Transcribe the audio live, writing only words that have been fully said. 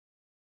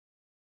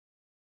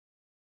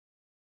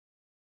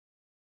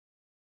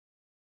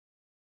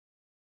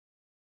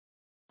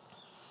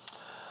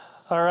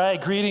All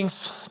right,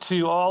 greetings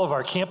to all of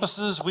our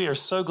campuses. We are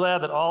so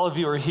glad that all of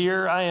you are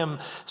here. I am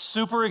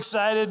super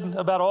excited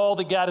about all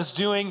that God is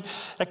doing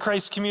at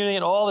Christ Community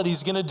and all that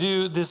He's going to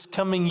do this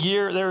coming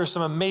year. There are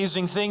some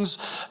amazing things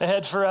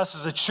ahead for us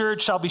as a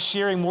church. I'll be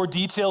sharing more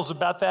details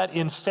about that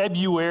in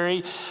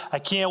February. I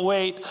can't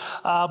wait.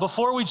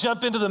 Before we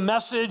jump into the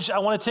message, I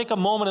want to take a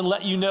moment and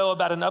let you know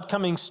about an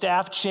upcoming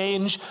staff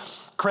change.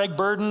 Craig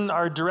Burden,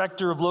 our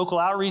director of local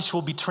outreach,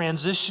 will be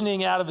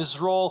transitioning out of his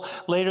role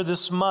later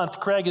this month.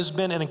 Craig has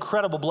been an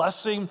incredible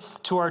blessing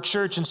to our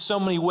church in so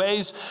many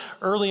ways.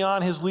 Early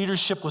on, his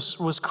leadership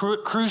was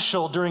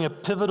crucial during a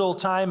pivotal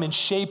time in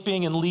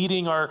shaping and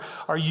leading our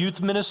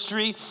youth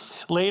ministry.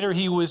 Later,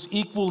 he was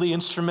equally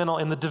instrumental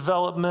in the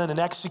development and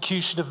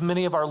execution of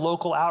many of our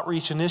local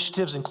outreach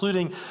initiatives,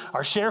 including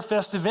our Share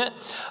Fest event.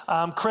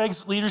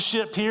 Craig's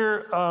leadership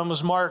here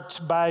was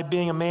marked by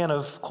being a man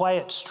of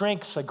quiet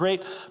strength, a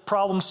great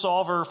problem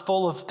solver,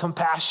 full of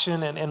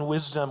compassion and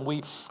wisdom.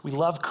 We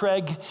love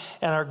Craig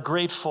and are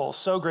grateful,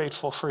 so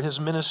grateful for his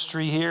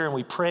ministry here, and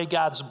we pray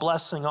God's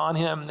blessing on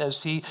him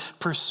as he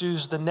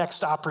pursues the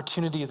next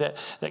opportunity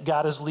that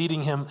God is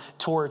leading him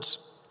towards.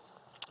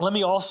 Let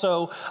me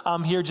also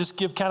here just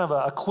give kind of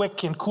a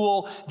quick and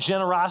cool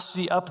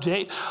generosity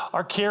update.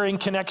 Our Caring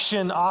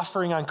Connection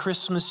offering on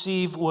Christmas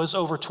Eve was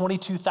over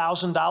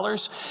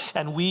 $22,000,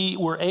 and we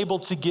were able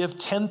to give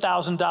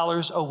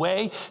 $10,000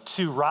 away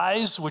to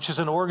Rise, which is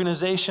an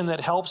organization that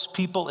helps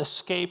people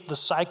escape the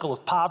cycle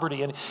of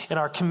poverty in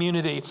our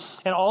community.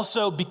 And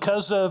also,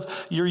 because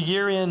of your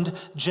year-end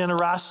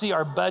generosity,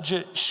 our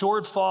budget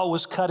shortfall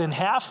was cut in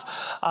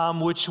half,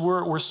 which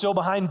we're still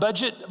behind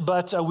budget,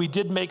 but we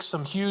did make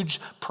some huge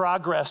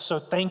progress. So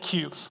thank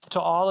you to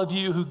all of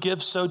you who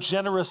give so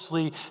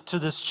generously to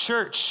this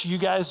church. You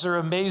guys are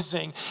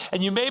amazing.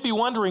 And you may be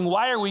wondering,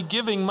 why are we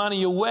giving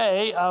money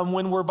away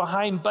when we're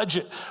behind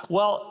budget?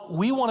 Well,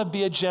 we want to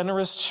be a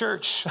generous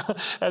church.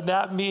 And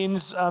that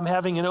means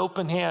having an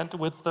open hand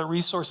with the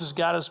resources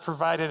God has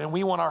provided. And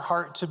we want our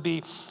heart to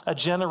be a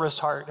generous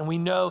heart. And we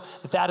know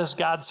that is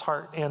God's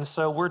heart. And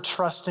so we're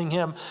trusting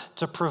Him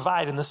to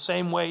provide in the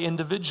same way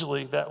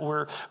individually that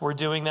we're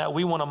doing that.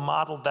 We want to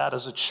model that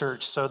as a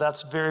church. So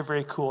that's very,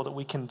 very cool that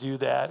we can do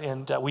that,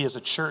 and we as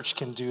a church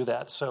can do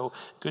that. So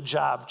good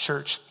job,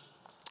 church.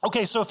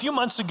 Okay, so a few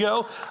months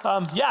ago, you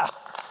want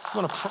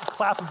to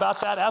clap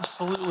about that?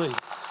 Absolutely.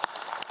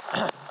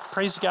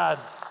 Praise God.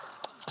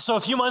 So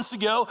a few months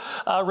ago,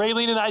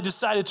 Raylene and I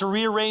decided to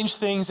rearrange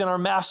things in our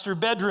master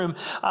bedroom.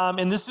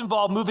 And this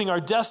involved moving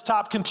our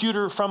desktop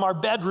computer from our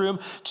bedroom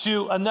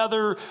to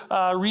another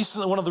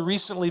one of the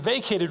recently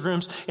vacated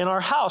rooms in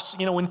our house.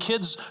 You know, when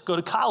kids go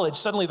to college,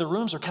 suddenly the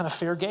rooms are kind of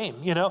fair game,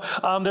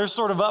 They're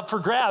sort of up for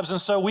grabs. And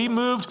so we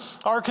moved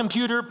our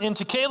computer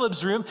into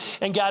Caleb's room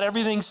and got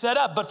everything set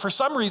up. But for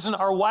some reason,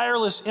 our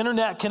wireless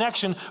internet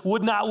connection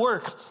would not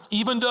work,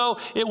 even though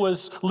it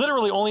was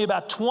literally only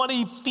about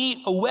 20 feet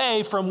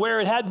away from where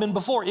it had been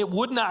before. It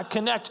would not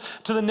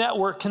connect to the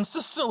network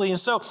consistently. And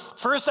so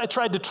first I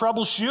tried to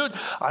troubleshoot.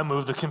 I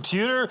moved the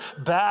computer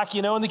back,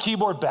 and the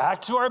keyboard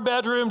back to our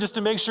bedroom just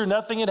to make sure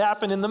nothing had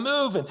happened in the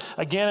move. And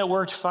again, it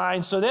worked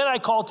fine. So then I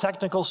called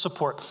technical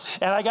support,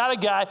 and I got a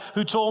guy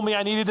who told me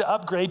I needed to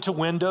upgrade to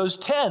Windows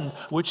 10,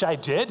 which I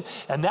did.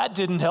 And that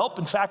didn't help.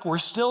 In fact, we're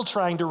still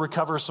trying to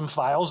recover some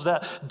files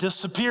that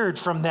disappeared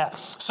from that.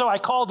 So I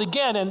called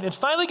again and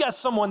finally got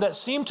someone that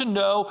seemed to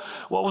know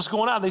what was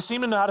going on. They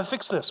seemed to know how to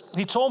fix this.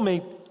 He told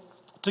me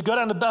to go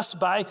down to Best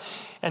Buy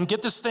and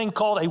get this thing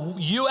called a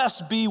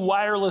USB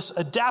wireless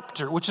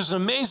adapter, which is an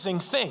amazing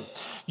thing.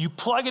 You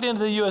plug it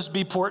into the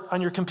USB port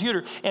on your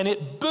computer, and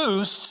it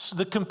boosts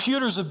the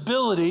computer's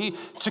ability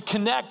to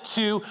connect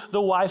to the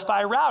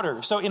Wi-Fi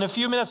router. So in a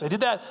few minutes, I did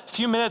that. A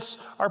few minutes,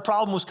 our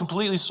problem was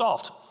completely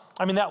solved.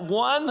 I mean, that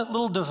one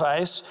little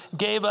device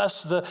gave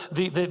us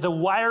the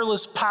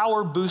wireless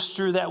power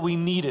booster that we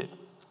needed.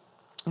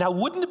 Now,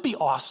 wouldn't it be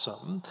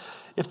awesome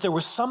if there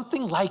was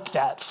something like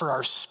that for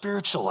our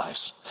spiritual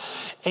lives?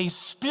 A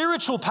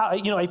spiritual power,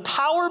 a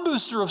power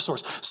booster of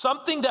sorts,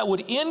 something that would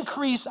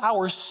increase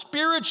our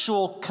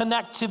spiritual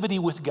connectivity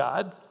with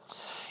God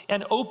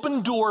and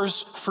open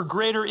doors for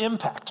greater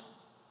impact.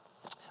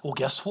 Well,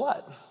 guess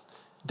what?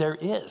 There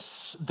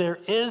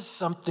is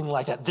something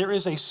like that. There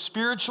is a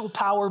spiritual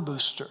power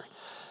booster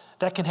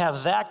that can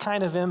have that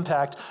kind of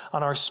impact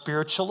on our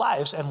spiritual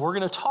lives. And we're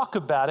going to talk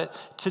about it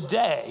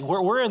today.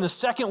 We're in the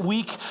second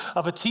week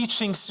of a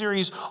teaching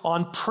series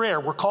on prayer.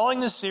 We're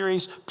calling this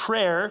series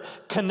Prayer,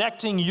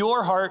 Connecting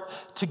Your Heart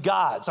to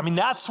God's. I mean,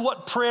 that's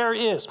what prayer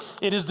is.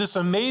 It is this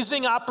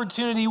amazing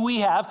opportunity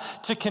we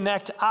have to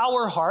connect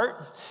our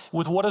heart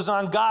with what is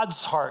on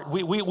God's heart.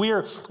 We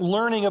are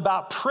learning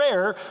about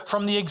prayer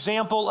from the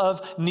example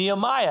of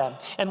Nehemiah.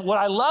 And what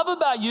I love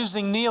about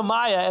using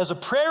Nehemiah as a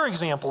prayer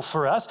example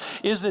for us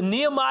is that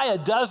Nehemiah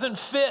doesn't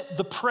fit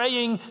the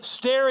praying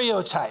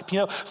stereotype.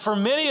 For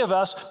many of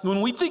us,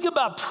 when we think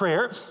about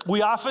prayer,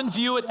 we often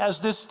view it as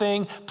this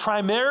thing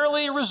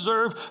primarily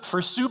reserved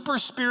for super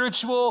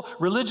spiritual,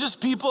 religious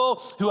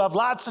people who have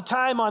lots of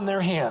time on their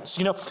hands,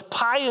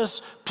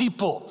 pious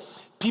people.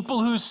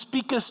 people who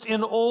speak us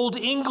in Old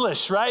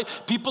English, right?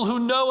 People who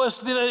know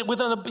us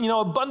with an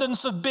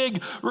abundance of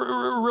big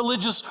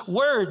religious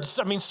words.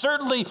 I mean,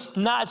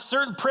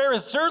 prayer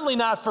is certainly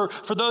not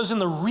for those in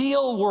the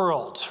real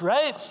world,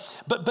 right?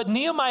 But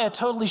Nehemiah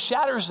totally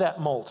shatters that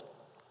mold.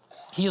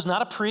 He is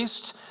not a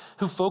priest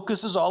who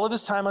focuses all of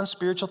his time on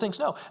spiritual things.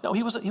 No,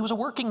 he was a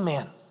working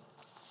man.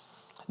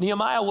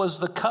 Nehemiah was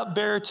the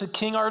cupbearer to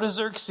King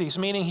Artaxerxes,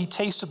 meaning he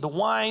tasted the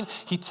wine,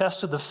 he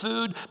tested the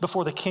food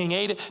before the king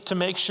ate it to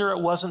make sure it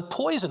wasn't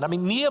poisoned. I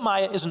mean,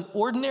 Nehemiah is an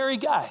ordinary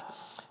guy,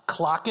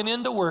 clocking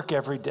into work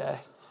every day,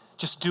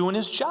 just doing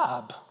his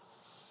job.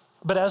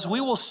 But as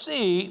we will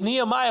see,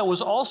 Nehemiah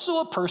was also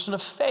a person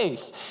of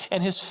faith,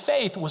 and his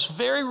faith was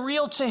very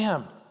real to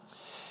him.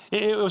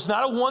 It was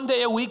not a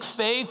one-day-a-week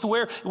faith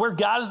where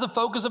God is the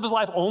focus of his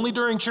life only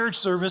during church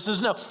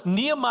services. No,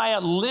 Nehemiah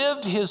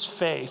lived his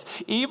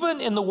faith, even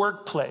in the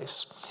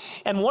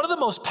workplace. And one of the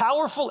most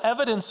powerful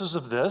evidences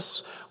of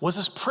this was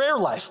his prayer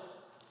life.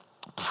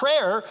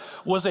 Prayer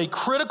was a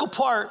critical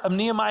part of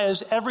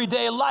Nehemiah's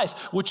everyday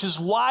life, which is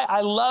why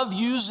I love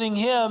using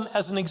him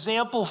as an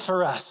example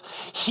for us.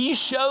 He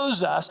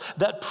shows us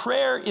that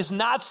prayer is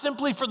not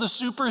simply for the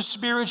super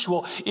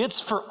spiritual,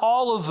 it's for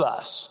all of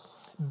us.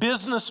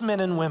 Businessmen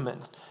and women,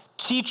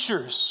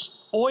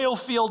 teachers, oil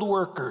field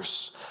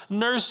workers,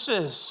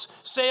 nurses,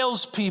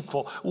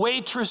 salespeople,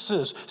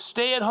 waitresses,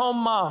 stay-at-home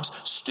moms,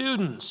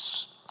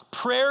 students.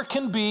 Prayer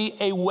can be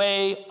a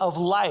way of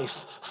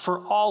life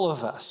for all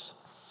of us.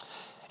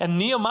 And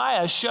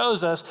Nehemiah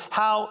shows us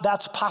how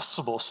that's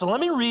possible. So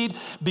let me read,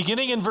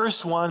 beginning in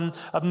verse 1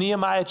 of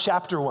Nehemiah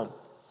chapter 1.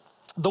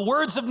 The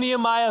words of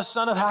Nehemiah,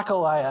 son of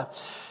Hakaliah.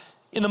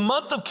 In the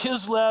month of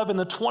Kislev, in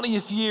the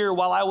 20th year,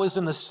 while I was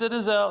in the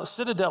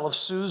citadel of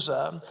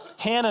Susa,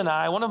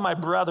 Hanani, one of my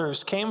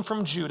brothers, came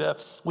from Judah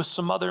with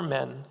some other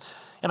men.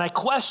 And I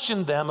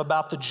questioned them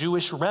about the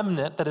Jewish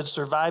remnant that had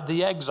survived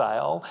the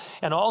exile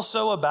and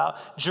also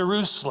about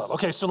Jerusalem.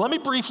 Okay, so let me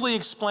briefly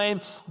explain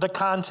the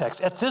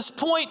context. At this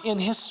point in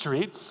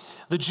history,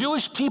 the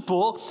Jewish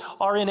people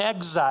are in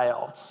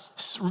exile,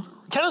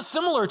 kind of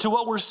similar to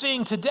what we're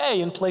seeing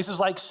today in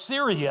places like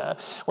Syria,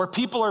 where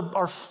people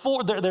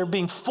they're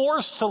being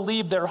forced to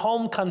leave their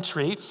home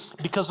country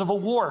because of a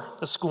war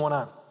that's going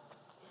on.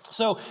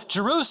 So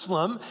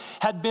Jerusalem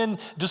had been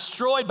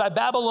destroyed by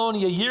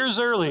Babylonia years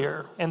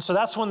earlier. And so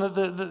that's when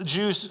the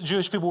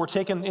Jewish people were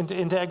taken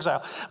into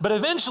exile. But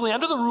eventually,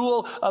 under the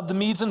rule of the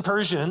Medes and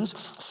Persians,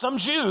 some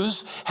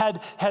Jews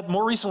had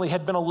more recently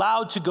been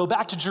allowed to go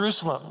back to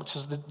Jerusalem, which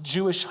is the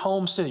Jewish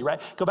home city,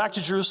 right? Go back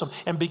to Jerusalem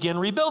and begin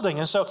rebuilding.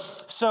 And so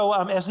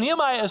as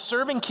Nehemiah is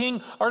serving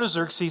King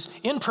Artaxerxes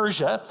in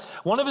Persia,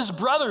 one of his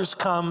brothers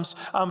comes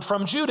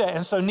from Judah.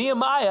 And so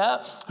Nehemiah,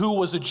 who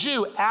was a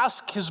Jew,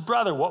 asked his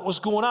brother what was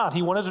going on.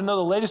 He wanted to know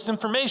the latest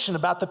information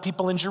about the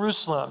people in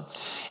Jerusalem.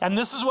 And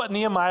this is what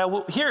Nehemiah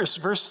hears,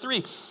 verse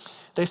 3.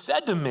 They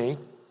said to me,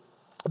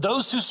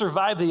 those who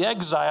survived the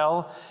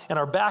exile and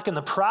are back in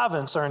the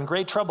province are in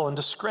great trouble and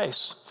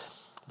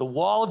disgrace. The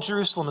wall of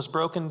Jerusalem is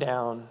broken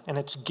down and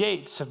its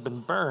gates have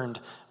been burned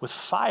with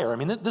fire. I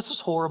mean, this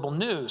is horrible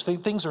news.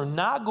 Things are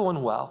not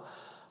going well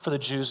for the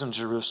Jews in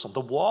Jerusalem.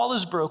 The wall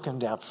is broken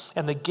down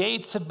and the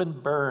gates have been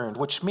burned,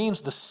 which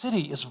means the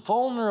city is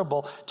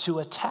vulnerable to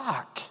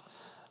attack.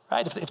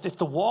 Right? If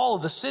the wall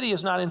of the city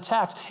is not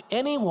intact,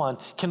 anyone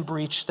can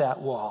breach that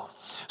wall.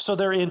 So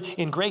they're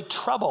in great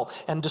trouble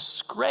and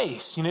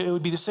disgrace. It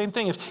would be the same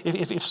thing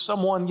if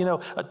someone,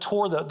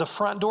 tore the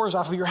front doors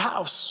off of your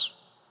house.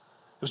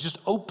 It was just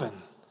open,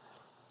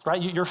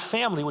 right? Your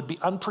family would be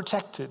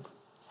unprotected.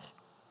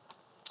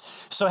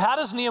 So how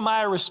does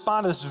Nehemiah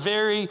respond to this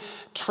very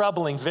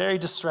troubling, very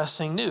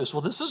distressing news?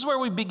 Well, this is where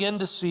we begin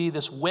to see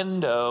this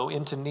window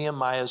into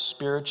Nehemiah's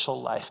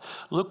spiritual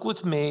life. Look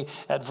with me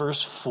at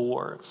verse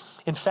 4.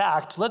 In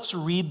fact, let's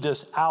read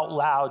this out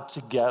loud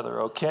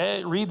together,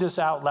 okay? Read this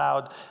out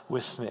loud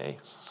with me.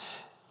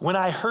 When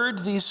I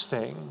heard these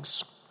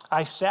things,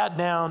 I sat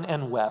down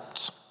and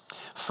wept.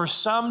 For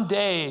some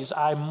days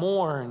I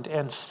mourned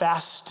and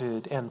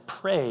fasted and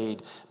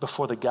prayed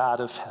before the God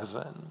of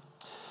heaven.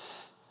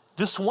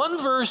 This one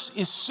verse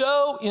is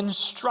so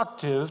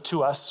instructive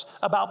to us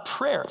about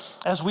prayer.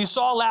 As we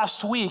saw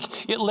last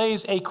week, it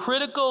lays a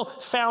critical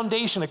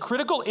foundation, a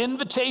critical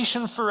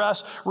invitation for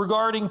us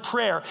regarding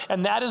prayer,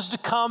 and that is to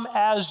come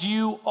as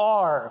you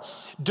are.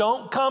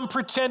 Don't come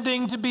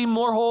pretending to be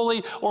more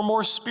holy or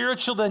more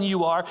spiritual than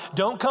you are.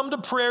 Don't come to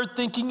prayer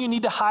thinking you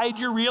need to hide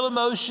your real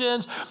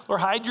emotions or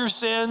hide your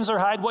sins or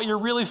hide what you're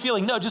really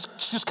feeling. No,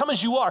 just come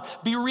as you are.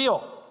 Be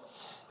real.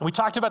 And we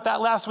talked about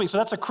that last week. So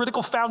that's a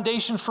critical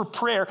foundation for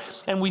prayer.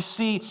 And we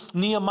see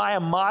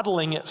Nehemiah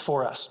modeling it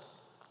for us.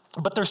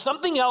 But there's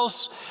something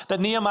else that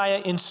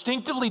Nehemiah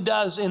instinctively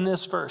does in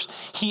this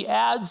verse. He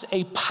adds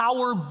a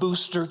power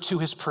booster to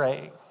his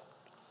praying.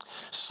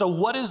 So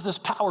what is this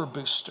power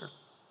booster?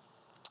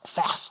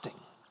 Fasting.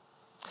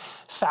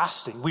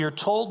 Fasting. We are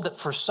told that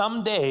for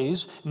some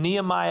days,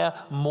 Nehemiah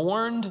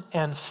mourned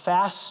and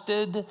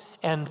fasted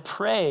and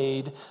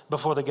prayed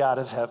before the God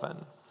of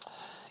heaven.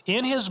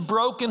 In his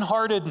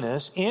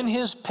brokenheartedness, in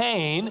his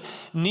pain,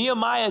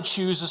 Nehemiah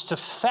chooses to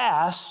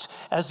fast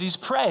as he's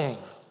praying.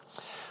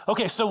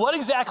 Okay, so what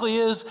exactly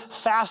is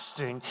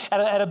fasting?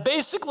 At a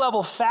basic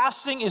level,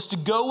 fasting is to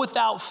go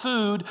without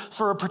food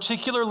for a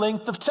particular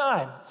length of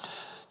time.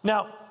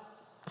 Now,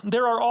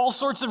 there are all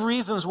sorts of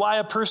reasons why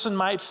a person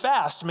might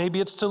fast. Maybe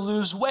it's to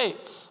lose weight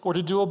or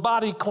to do a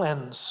body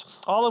cleanse,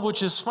 all of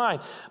which is fine.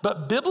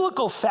 But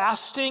biblical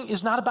fasting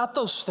is not about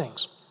those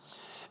things.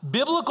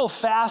 Biblical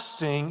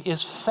fasting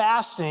is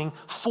fasting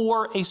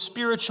for a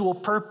spiritual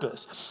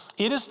purpose.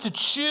 It is to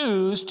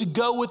choose to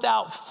go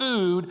without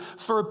food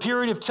for a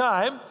period of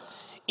time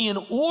in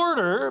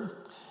order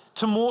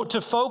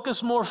to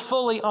focus more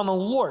fully on the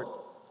Lord.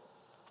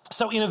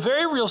 So in a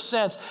very real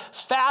sense,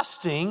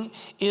 fasting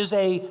is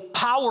a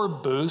power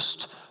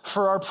boost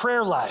for our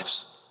prayer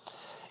lives.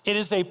 It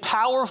is a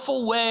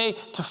powerful way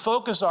to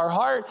focus our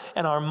heart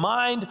and our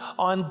mind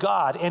on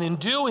God. And in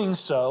doing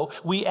so,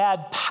 we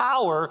add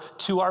power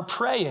to our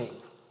praying.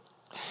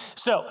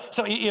 So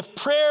if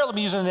prayer, let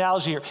me use an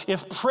analogy here.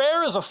 If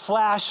prayer is a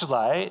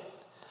flashlight,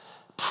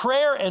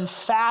 prayer and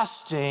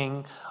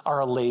fasting are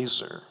a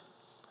laser.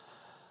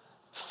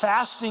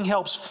 Fasting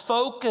helps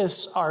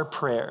focus our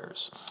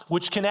prayers,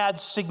 which can add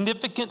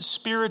significant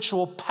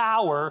spiritual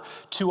power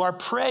to our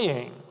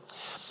praying.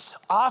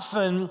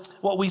 Often,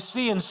 what we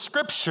see in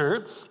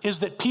Scripture is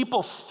that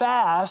people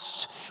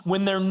fast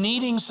when they're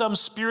needing some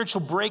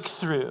spiritual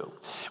breakthrough,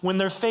 when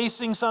they're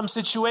facing some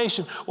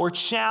situation or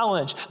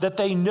challenge that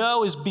they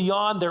know is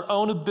beyond their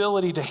own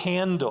ability to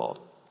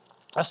handle,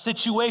 a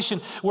situation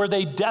where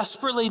they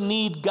desperately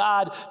need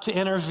God to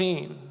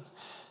intervene.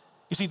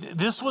 You see,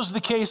 this was the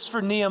case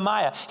for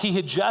Nehemiah. He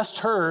had just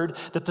heard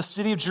that the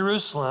city of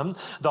Jerusalem,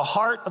 the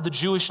heart of the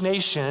Jewish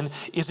nation,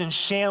 is in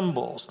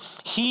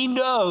shambles. He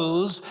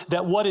knows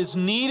that what is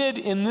needed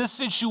in this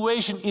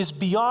situation is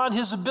beyond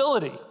his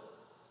ability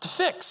to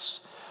fix.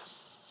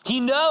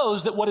 He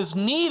knows that what is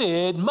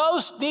needed,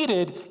 most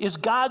needed, is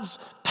God's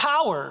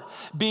power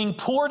being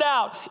poured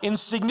out in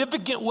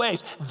significant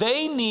ways.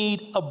 They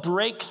need a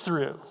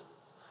breakthrough.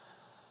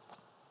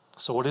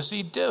 So what does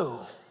he do?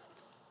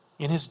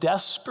 In his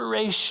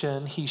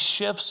desperation, he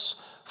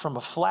shifts from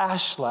a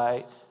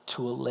flashlight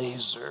to a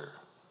laser.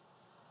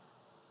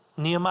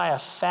 Nehemiah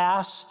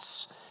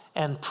fasts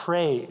and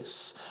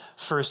prays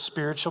for a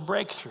spiritual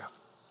breakthrough.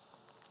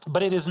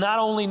 But it is not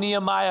only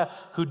Nehemiah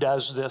who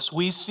does this.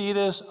 We see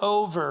this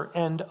over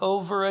and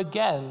over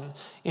again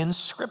in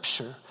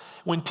Scripture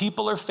when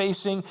people are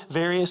facing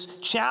various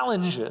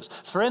challenges.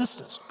 For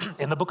instance,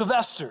 in the book of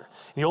Esther,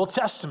 in the Old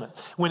Testament,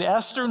 when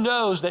Esther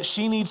knows that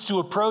she needs to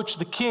approach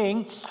the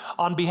king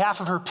on behalf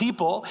of her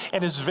people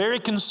and is very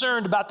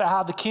concerned about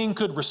how the king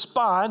could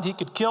respond, he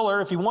could kill her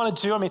if he wanted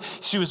to. I mean,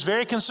 she was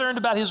very concerned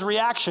about his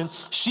reaction.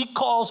 She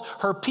calls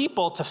her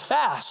people to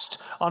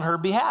fast on her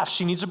behalf.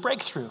 She needs a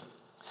breakthrough.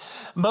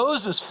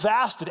 Moses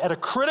fasted at a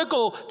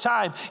critical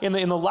time in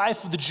the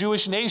life of the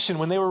Jewish nation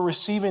when they were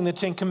receiving the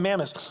Ten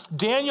Commandments.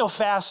 Daniel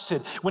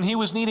fasted when he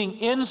was needing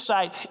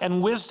insight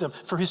and wisdom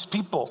for his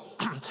people.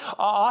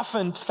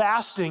 Often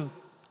fasting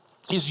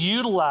is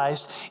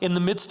utilized in the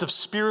midst of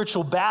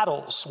spiritual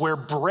battles where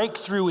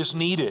breakthrough is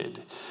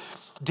needed.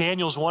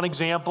 Daniel's one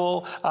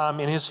example.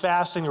 In his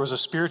fasting, there was a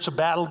spiritual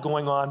battle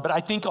going on. But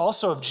I think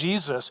also of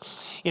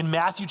Jesus. In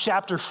Matthew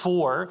chapter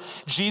 4,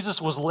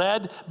 Jesus was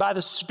led by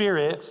the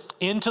Spirit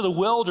into the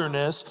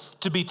wilderness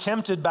to be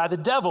tempted by the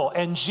devil.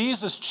 And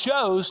Jesus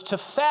chose to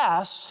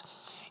fast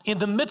in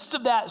the midst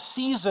of that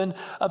season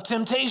of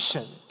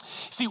temptation.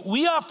 See,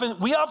 we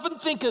often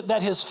think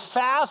that his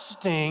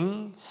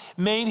fasting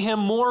made him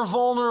more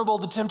vulnerable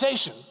to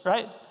temptation,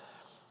 right?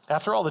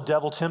 After all, the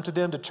devil tempted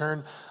him to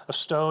turn a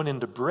stone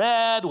into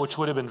bread, which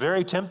would have been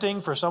very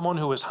tempting for someone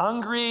who was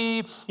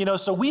hungry.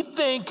 So we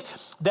think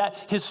that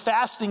his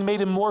fasting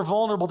made him more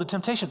vulnerable to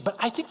temptation. But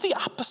I think the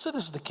opposite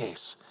is the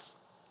case.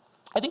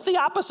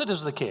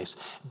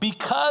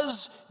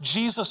 Because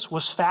Jesus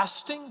was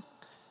fasting,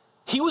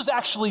 he was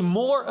actually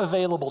more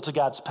available to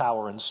God's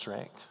power and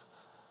strength.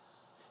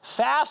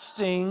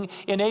 Fasting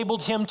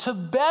enabled him to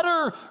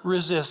better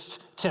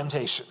resist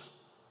temptation.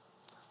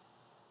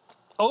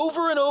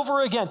 Over and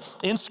over again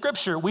in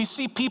Scripture, we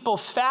see people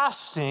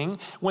fasting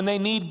when they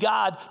need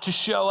God to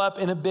show up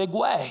in a big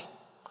way.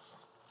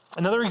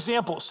 Another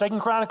example, 2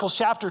 Chronicles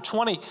chapter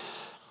 20, one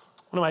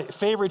of my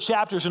favorite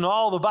chapters in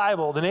all the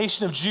Bible. The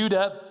nation of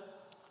Judah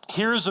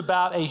hears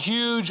about a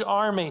huge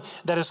army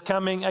that is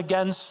coming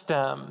against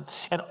them.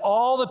 And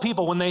all the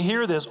people, when they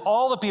hear this,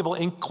 all the people,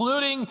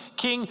 including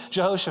King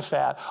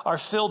Jehoshaphat, are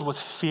filled with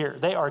fear.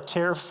 They are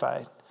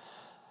terrified.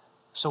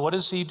 So what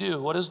does he do?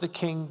 What does the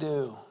king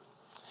do?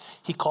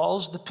 He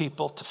calls the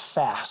people to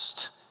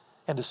fast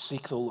and to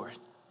seek the Lord,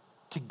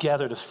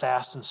 together to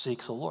fast and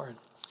seek the Lord.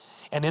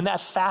 And in that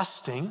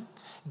fasting,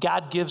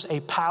 God gives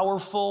a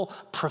powerful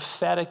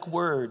prophetic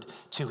word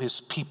to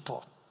his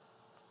people.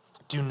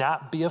 Do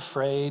not be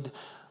afraid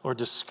or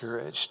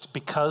discouraged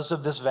because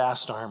of this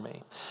vast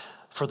army.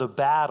 For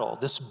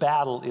this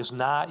battle is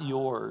not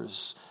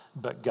yours,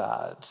 but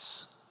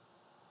God's.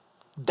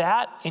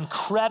 That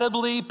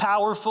incredibly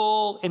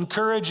powerful,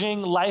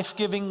 encouraging,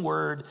 life-giving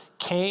word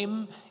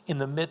came in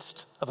the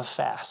midst of a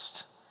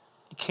fast.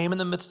 It came in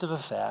the midst of a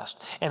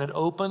fast, and it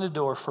opened a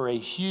door for a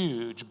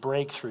huge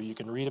breakthrough. You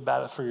can read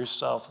about it for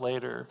yourself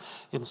later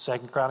in 2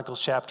 Chronicles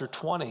chapter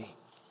 20.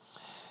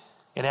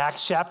 In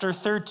Acts chapter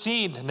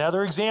 13,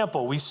 another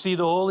example, we see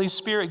the Holy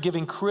Spirit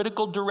giving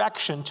critical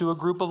direction to a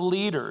group of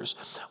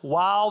leaders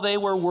while they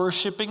were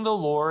worshiping the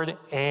Lord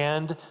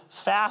and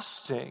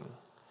fasting.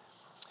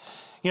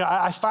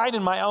 I find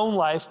in my own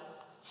life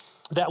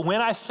that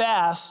when I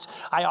fast,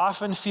 I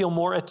often feel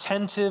more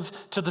attentive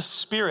to the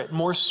Spirit,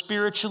 more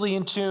spiritually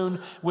in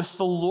tune with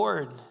the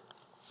Lord.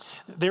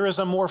 There is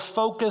a more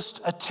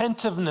focused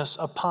attentiveness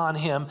upon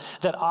Him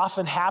that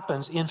often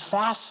happens in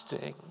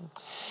fasting.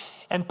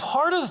 And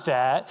part of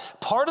that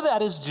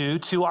is due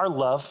to our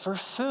love for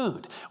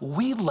food.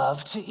 We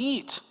love to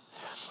eat.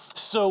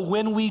 So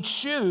when we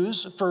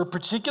choose for a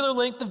particular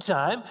length of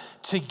time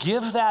to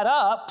give that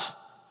up,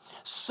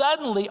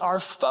 suddenly our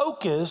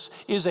focus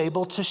is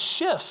able to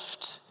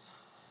shift.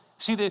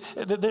 See,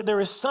 there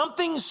is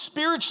something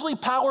spiritually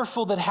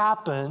powerful that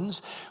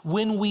happens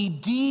when we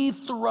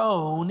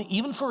dethrone,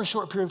 even for a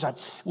short period of time,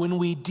 when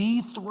we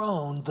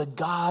dethrone the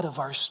God of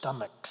our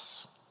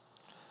stomachs.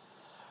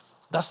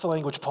 That's the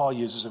language Paul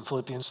uses in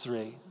Philippians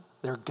 3.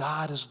 Their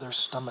God is their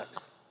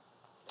stomach.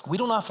 We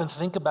don't often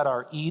think about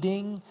our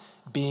eating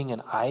being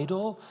an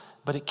idol,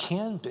 but it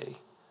can be.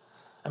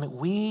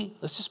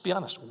 Let's just be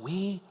honest,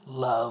 we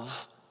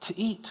love to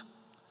eat.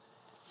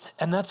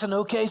 And that's an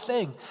okay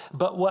thing.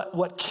 But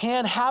what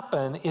can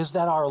happen is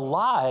that our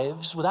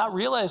lives, without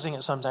realizing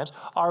it sometimes,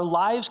 our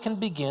lives can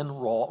begin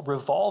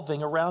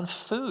revolving around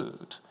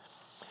food.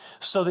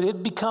 So that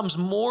it becomes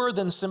more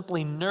than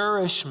simply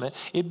nourishment,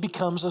 it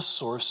becomes a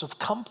source of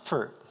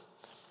comfort.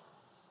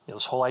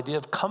 This whole idea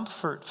of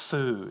comfort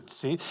food,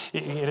 see, it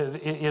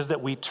is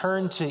that we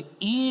turn to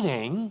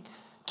eating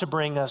to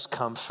bring us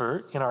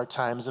comfort in our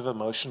times of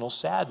emotional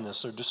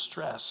sadness or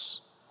distress,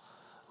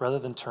 rather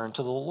than turn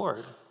to the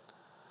Lord.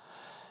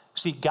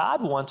 See,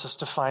 God wants us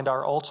to find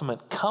our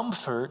ultimate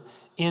comfort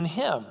in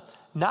Him,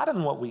 not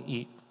in what we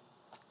eat.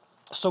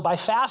 So by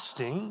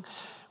fasting,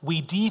 we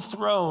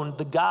dethrone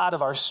the God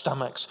of our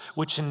stomachs,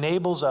 which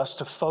enables us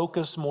to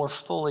focus more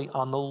fully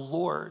on the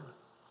Lord.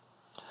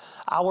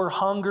 Our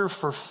hunger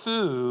for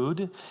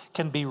food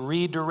can be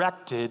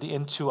redirected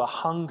into a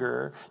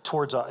hunger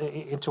for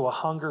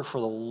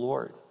the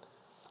Lord.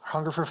 Our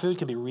hunger for food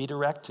can be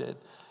redirected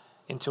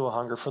into a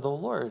hunger for the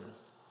Lord.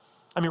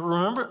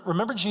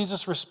 Remember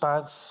Jesus'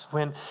 response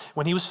when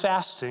he was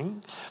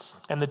fasting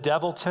and the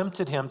devil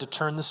tempted him to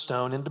turn the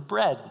stone into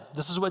bread.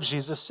 This is what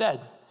Jesus said.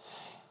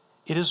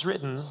 It is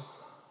written,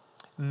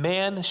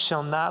 man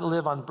shall not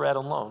live on bread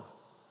alone,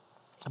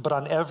 but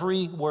on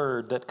every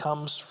word that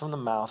comes from the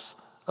mouth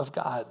of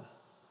God.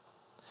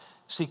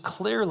 See,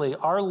 clearly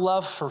our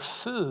love for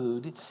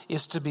food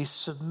is to be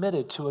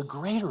submitted to a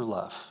greater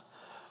love,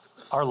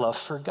 our love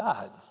for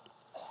God.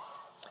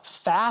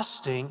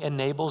 Fasting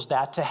enables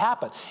that to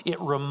happen. It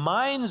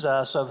reminds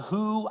us of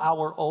who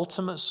our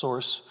ultimate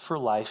source for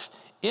life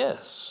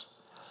is.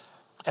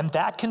 And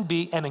that can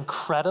be an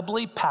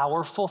incredibly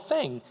powerful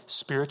thing,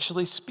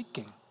 spiritually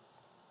speaking.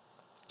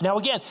 Now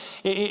again,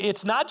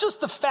 it's not just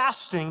the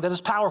fasting that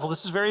is powerful.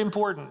 This is very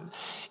important.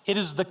 It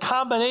is the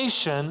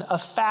combination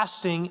of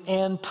fasting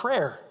and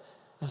prayer.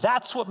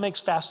 That's what makes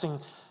fasting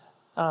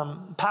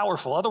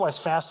powerful. Otherwise,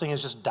 fasting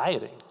is just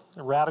dieting,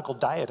 radical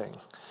dieting.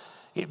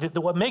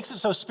 What makes it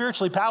so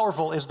spiritually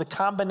powerful is the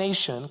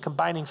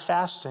combining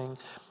fasting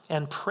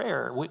and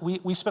prayer.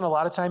 We spend a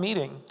lot of time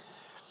eating.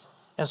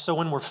 And so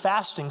when we're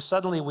fasting,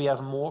 suddenly we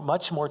have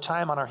much more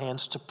time on our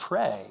hands to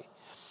pray.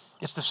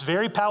 It's this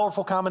very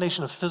powerful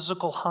combination of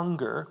physical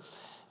hunger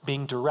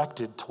being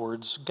directed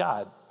towards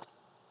God.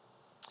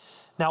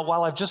 Now,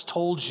 while I've just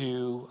told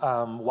you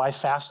why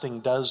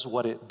fasting does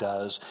what it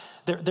does,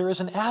 there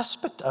is an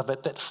aspect of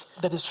it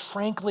that is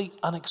frankly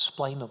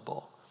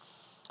unexplainable.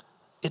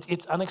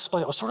 It's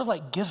unexplainable. It's sort of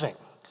like giving.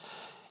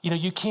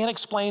 You can't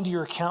explain to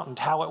your accountant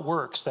how it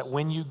works, that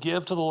when you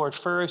give to the Lord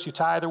first, you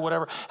tithe or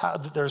whatever, how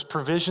there's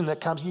provision that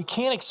comes. You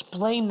can't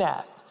explain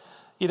that,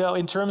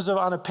 in terms of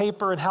on a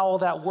paper and how all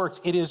that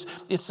works.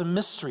 It's a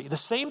mystery. The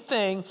same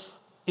thing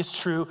is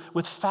true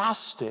with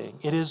fasting.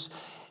 It's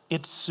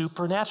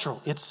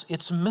supernatural.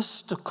 It's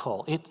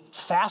mystical.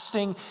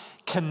 Fasting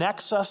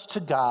connects us to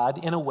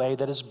God in a way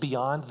that is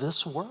beyond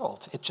this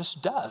world. It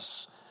just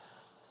does.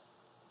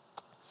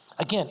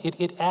 Again,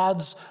 it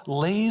adds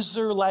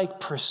laser-like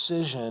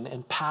precision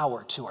and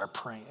power to our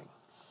praying.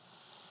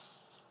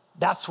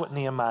 That's what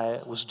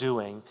Nehemiah was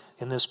doing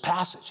in this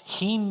passage.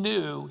 He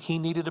knew he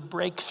needed a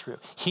breakthrough.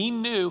 He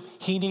knew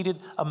he needed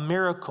a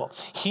miracle.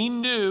 He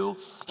knew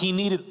he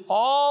needed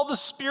all the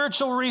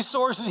spiritual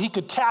resources he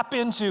could tap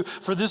into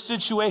for this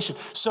situation.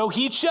 So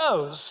he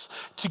chose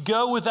to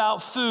go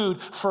without food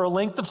for a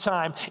length of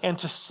time and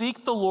to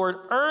seek the Lord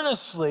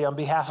earnestly on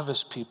behalf of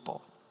his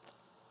people.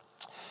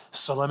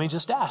 So let me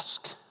just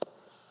ask,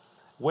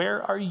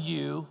 where are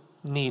you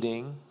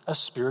needing a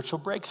spiritual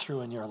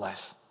breakthrough in your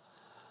life?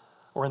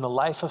 or in the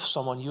life of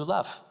someone you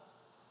love?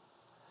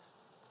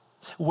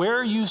 Where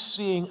are you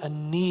seeing a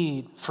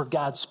need for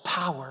God's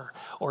power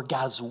or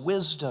God's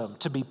wisdom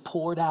to be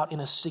poured out in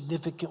a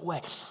significant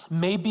way?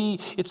 Maybe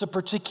it's a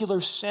particular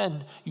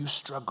sin you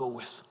struggle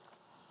with.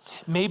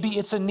 Maybe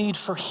it's a need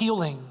for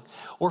healing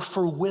or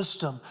for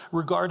wisdom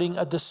regarding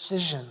a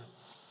decision.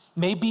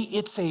 Maybe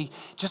it's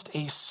just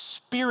a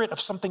spirit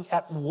of something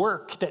at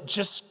work that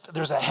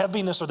there's a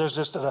heaviness or there's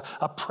just an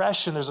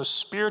oppression. There's a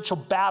spiritual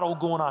battle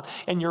going on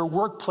in your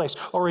workplace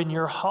or in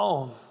your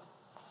home.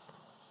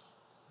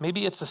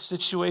 Maybe it's a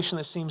situation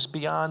that seems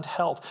beyond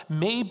help.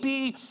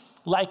 Maybe,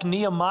 like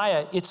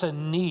Nehemiah, it's a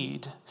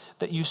need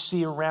that you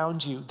see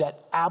around you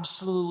that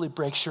absolutely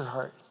breaks your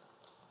heart.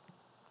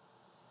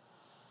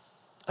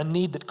 A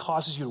need that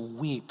causes you to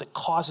weep, that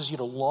causes you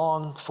to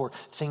long for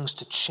things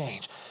to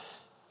change.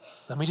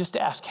 Let me just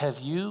ask, have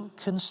you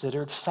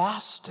considered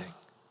fasting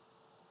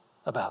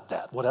about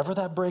that? Whatever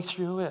that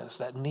breakthrough is,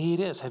 that need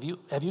is, have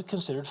you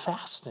considered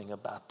fasting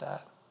about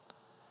that?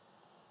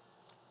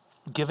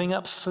 Giving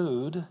up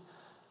food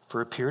for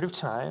a period of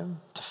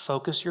time to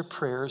focus your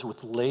prayers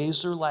with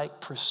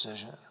laser-like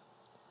precision.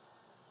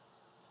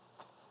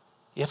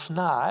 If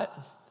not,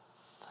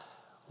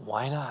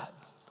 why not?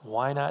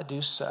 Why not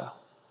do so?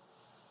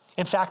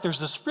 In fact, there's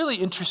this really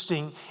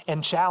interesting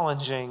and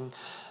challenging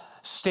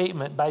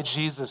statement by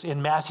Jesus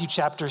in Matthew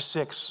chapter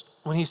 6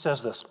 when he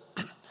says this.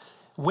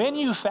 When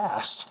you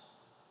fast,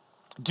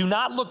 do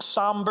not look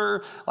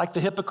somber like the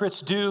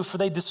hypocrites do, for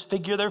they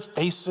disfigure their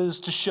faces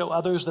to show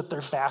others that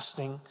they're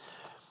fasting.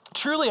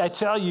 Truly, I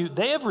tell you,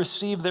 they have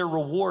received their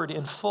reward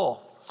in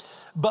full.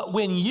 But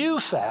when you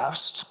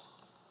fast,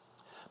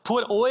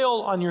 put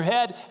oil on your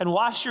head and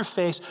wash your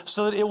face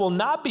so that it will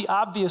not be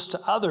obvious to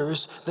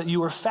others that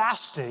you are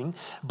fasting,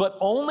 but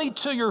only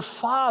to your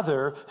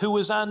Father who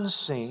is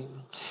unseen.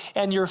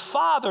 And your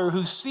Father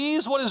who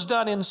sees what is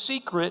done in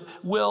secret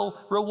will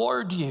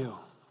reward you.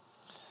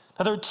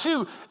 Now,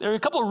 there are a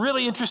couple of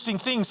really interesting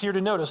things here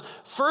to notice.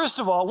 First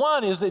of all,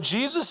 one is that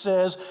Jesus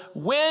says,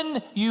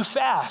 when you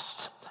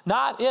fast,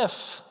 not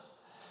if.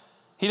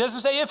 He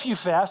doesn't say if you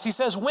fast, he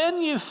says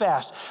when you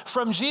fast.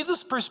 From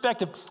Jesus'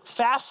 perspective,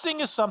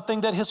 fasting is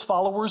something that his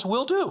followers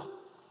will do.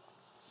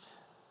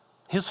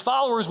 His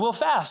followers will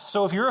fast.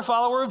 So if you're a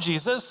follower of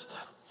Jesus,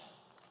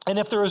 and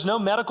if there is no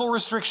medical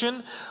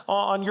restriction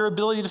on your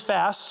ability to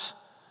fast,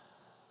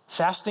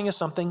 fasting is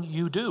something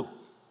you do.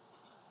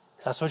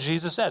 That's what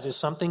Jesus says. It's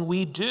something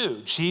we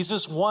do.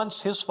 Jesus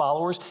wants his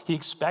followers, he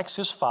expects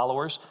his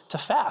followers to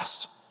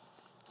fast.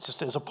 It's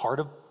just as a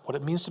part of what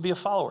it means to be a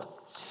follower.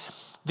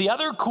 The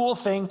other cool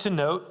thing to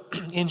note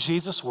in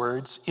Jesus'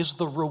 words is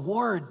the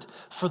reward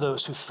for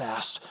those who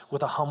fast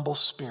with a humble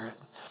spirit.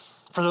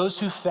 For those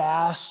who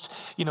fast,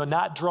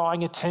 not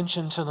drawing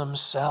attention to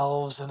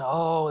themselves and,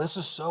 this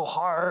is so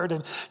hard.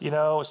 And,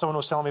 someone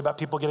was telling me about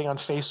people getting on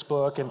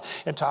Facebook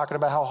and talking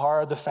about how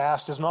hard the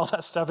fast is and all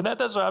that stuff. And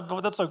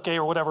that's okay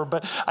or whatever.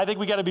 But I think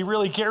we got to be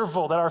really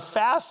careful that our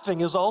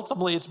fasting is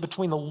ultimately, it's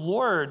between the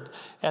Lord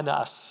and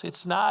us.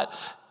 It's not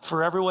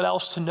for everyone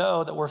else to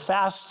know that we're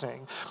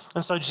fasting.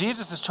 And so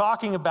Jesus is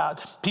talking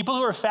about people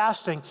who are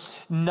fasting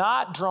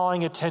not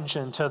drawing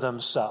attention to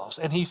themselves.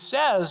 And he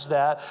says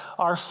that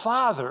our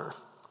Father,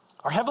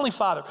 our Heavenly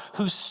Father,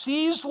 who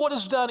sees what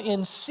is done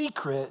in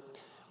secret,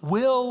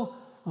 will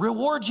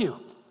reward you.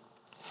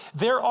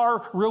 There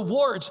are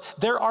rewards,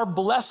 there are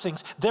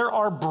blessings, there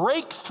are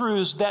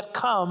breakthroughs that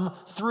come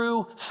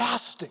through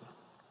fasting.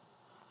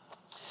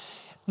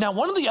 Now,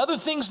 one of the other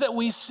things that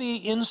we see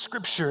in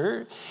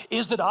Scripture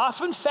is that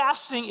often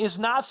fasting is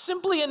not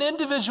simply an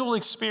individual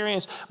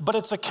experience, but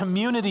it's a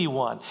community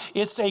one.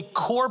 It's a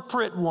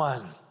corporate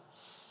one.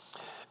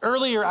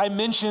 Earlier, I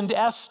mentioned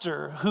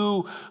Esther,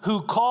 who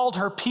called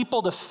her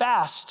people to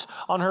fast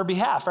on her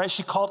behalf, right?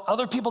 She called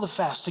other people to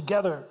fast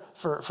together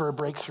for a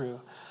breakthrough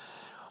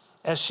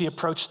as she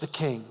approached the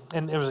king.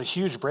 And there was a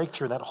huge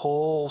breakthrough in that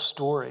whole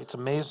story. It's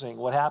amazing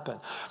what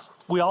happened.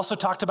 We also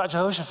talked about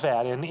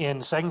Jehoshaphat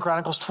in 2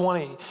 Chronicles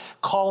 20,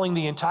 calling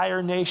the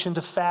entire nation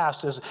to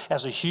fast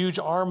as a huge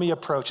army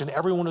approach, and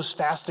everyone was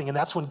fasting, and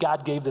that's when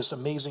God gave this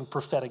amazing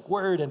prophetic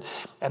word, and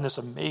this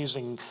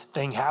amazing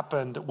thing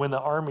happened when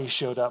the army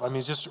showed up. I mean,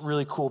 it's just a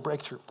really cool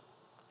breakthrough.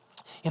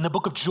 In the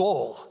book of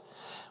Joel,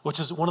 which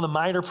is one of the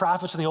minor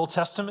prophets in the Old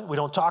Testament, we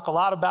don't talk a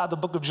lot about the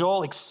book of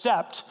Joel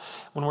except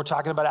when we're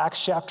talking about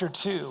Acts chapter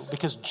 2,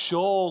 because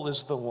Joel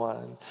is the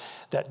one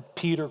that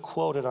Peter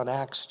quoted on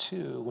Acts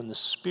 2 when the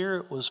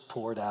Spirit was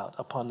poured out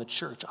upon the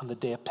church on the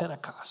day of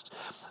Pentecost.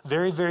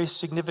 Very, very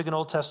significant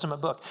Old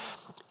Testament book.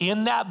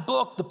 In that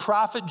book, the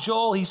prophet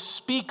Joel, he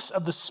speaks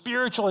of the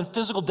spiritual and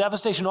physical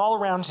devastation all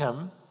around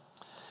him.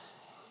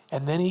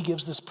 And then he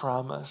gives this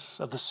promise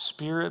of the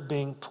Spirit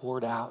being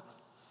poured out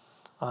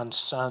on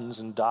sons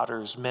and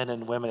daughters, men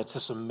and women. It's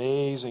this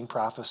amazing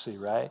prophecy,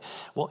 right?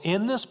 Well,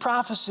 in this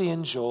prophecy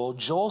in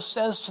Joel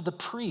says to the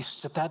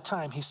priests at that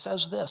time, he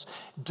says this,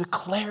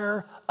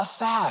 declare a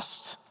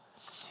fast.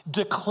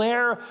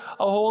 Declare a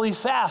holy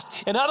fast.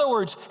 In other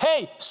words,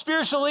 hey,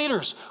 spiritual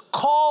leaders,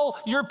 call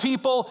your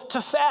people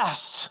to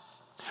fast.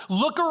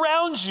 Look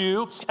around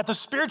you at the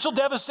spiritual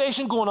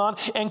devastation going on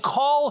and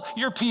call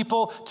your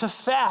people to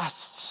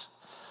fast.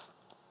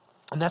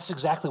 And that's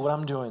exactly what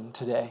I'm doing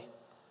today.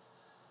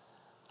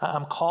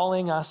 I'm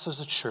calling us as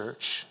a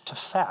church to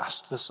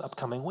fast this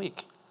upcoming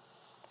week.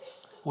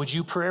 Would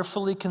you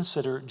prayerfully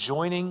consider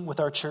joining with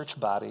our church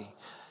body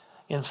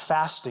in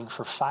fasting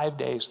for 5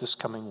 days this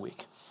coming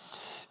week?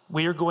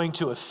 We are going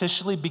to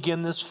officially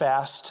begin this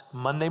fast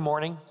Monday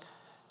morning,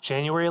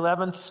 January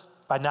 11th,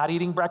 by not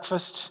eating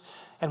breakfast,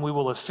 and we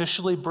will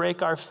officially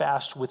break our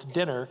fast with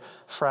dinner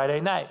Friday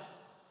night.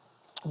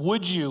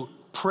 Would you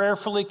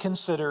prayerfully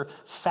consider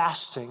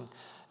fasting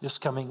this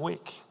coming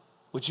week?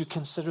 Would you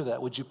consider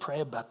that? Would you pray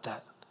about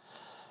that?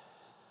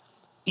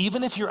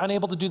 Even if you're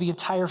unable to do the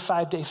entire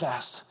 5-day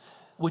fast,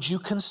 would you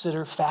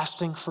consider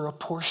fasting for a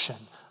portion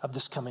of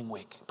this coming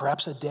week,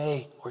 perhaps a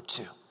day or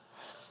two?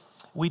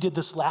 We did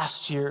this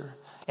last year,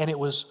 and it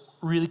was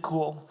really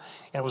cool,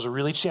 and it was a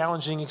really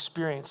challenging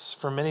experience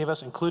for many of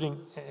us,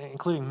 including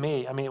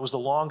me. I mean, it was the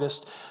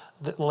longest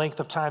length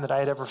of time that I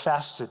had ever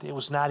fasted. It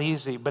was not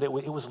easy, but it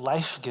was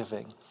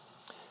life-giving.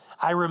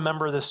 I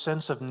remember the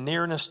sense of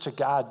nearness to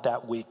God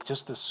that week,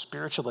 just the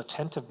spiritual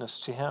attentiveness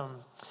to him.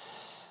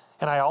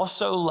 And I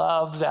also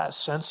loved that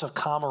sense of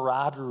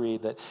camaraderie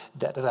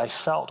that I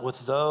felt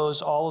with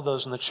all of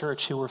those in the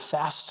church who were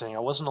fasting. I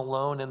wasn't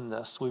alone in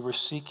this. We were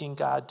seeking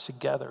God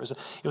together.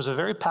 It was a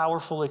very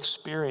powerful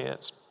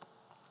experience.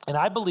 And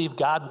I believe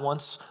God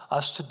wants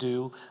us to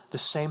do the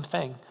same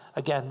thing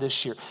again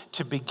this year,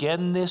 to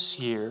begin this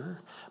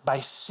year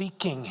by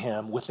seeking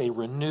him with a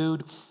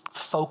renewed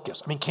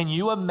focus. I mean, can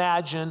you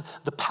imagine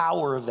the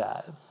power of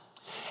that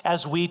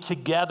as we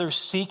together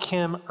seek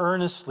him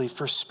earnestly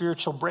for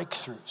spiritual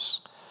breakthroughs?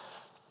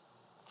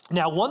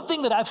 Now, one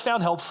thing that I've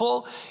found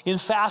helpful in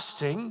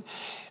fasting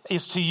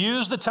is to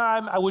use the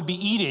time I would be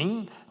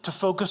eating to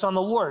focus on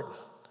the Lord.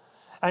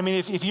 I mean,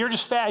 if you're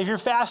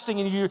fasting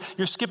and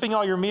you're skipping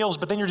all your meals,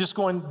 but then you're just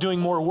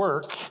doing more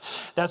work,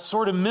 that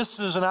sort of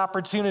misses an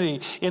opportunity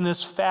in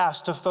this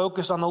fast to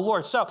focus on the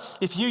Lord. So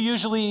if you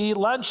usually eat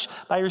lunch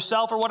by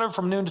yourself or whatever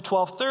from noon to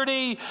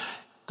 12:30,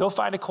 go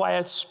find a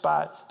quiet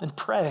spot and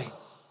pray.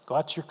 Go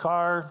out to your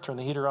car, turn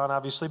the heater on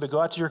obviously, but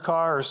go out to your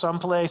car or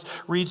someplace,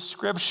 read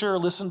scripture,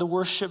 listen to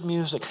worship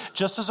music,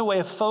 just as a way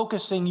of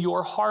focusing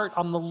your heart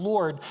on the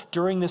Lord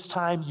during this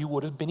time you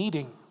would have been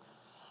eating.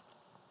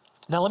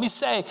 Now let me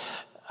say,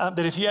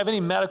 that if you have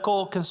any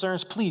medical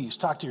concerns, please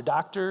talk to your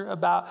doctor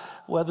about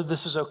whether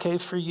this is okay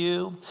for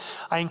you.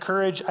 I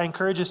encourage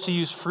us to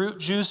use fruit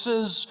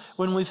juices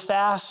when we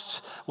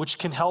fast, which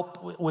can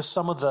help with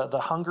some of the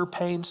hunger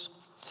pains.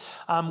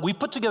 We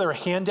put together a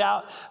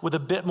handout with a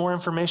bit more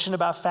information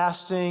about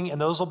fasting,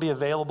 and those will be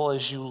available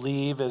as you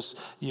leave, as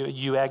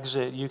you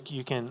exit.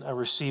 You can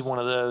receive one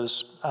of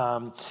those.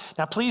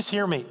 Now, please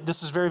hear me.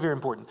 This is very, very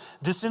important.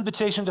 This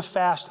invitation to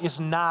fast is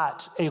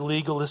not a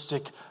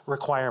legalistic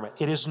requirement.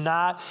 It is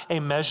not a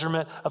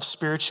measurement of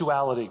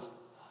spirituality.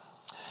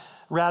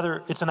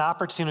 Rather, it's an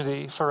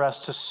opportunity for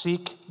us to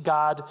seek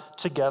God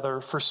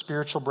together for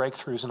spiritual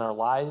breakthroughs in our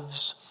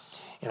lives,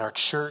 in our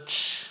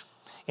church,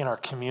 in our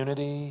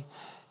community,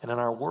 and in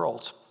our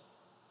world.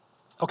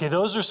 Okay,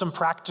 those are some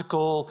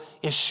practical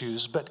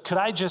issues, but could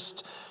I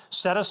just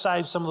set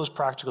aside some of those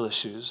practical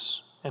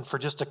issues and for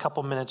just a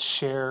couple minutes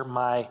share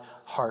my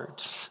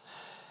heart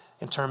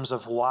in terms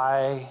of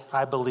why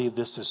I believe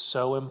this is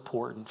so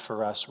important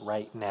for us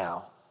right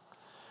now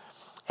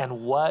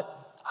and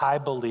what I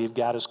believe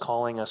God is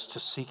calling us to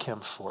seek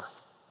him for.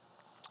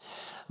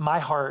 My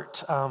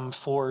heart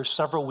for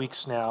several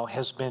weeks now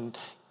has been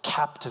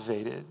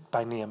captivated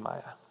by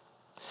Nehemiah,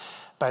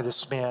 by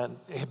this man,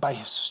 by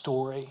his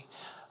story.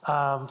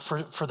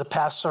 For the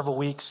past several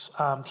weeks,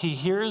 he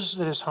hears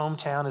that his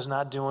hometown is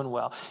not doing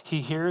well.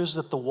 He hears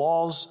that the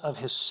walls of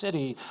his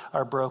city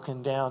are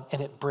broken down, and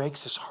it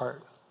breaks his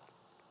heart.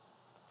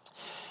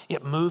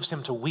 It moves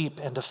him to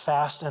weep and to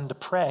fast and to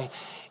pray,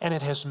 and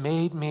it has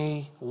made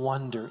me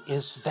wonder,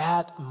 is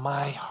that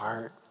my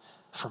heart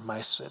for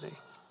my city?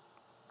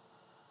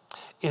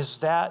 Is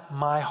that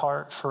my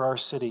heart for our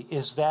city?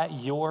 Is that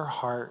your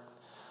heart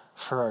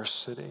for our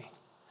city?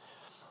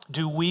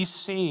 Do we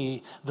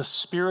see the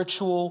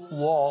spiritual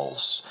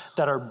walls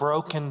that are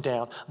broken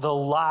down, the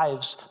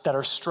lives that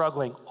are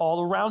struggling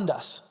all around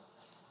us?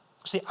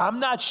 See, I'm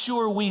not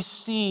sure we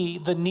see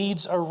the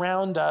needs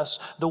around us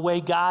the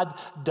way God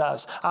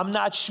does. I'm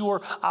not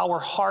sure our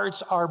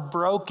hearts are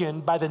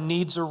broken by the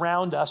needs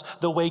around us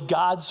the way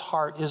God's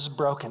heart is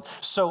broken.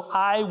 So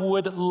I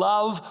would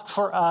love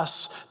for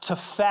us to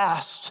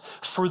fast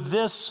for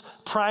this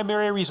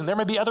primary reason. There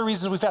may be other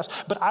reasons we fast,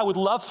 but I would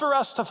love for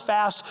us to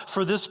fast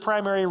for this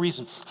primary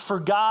reason, for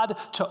God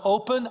to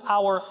open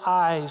our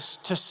eyes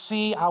to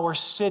see our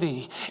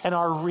city and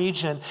our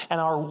region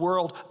and our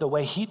world the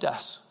way he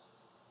does.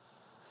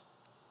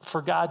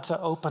 For God to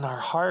open our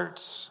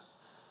hearts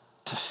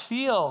to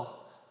feel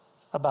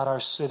about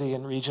our city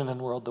and region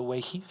and world the way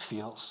he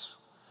feels.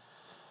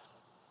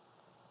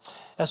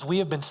 As we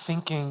have been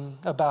thinking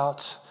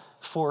about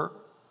for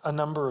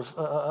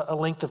a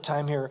length of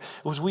time here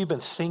was we've been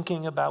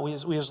thinking about, we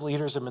as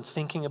leaders have been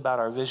thinking about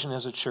our vision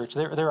as a church.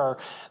 There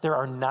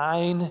are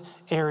 9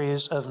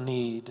 areas of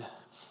need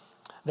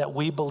that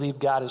we believe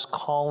God is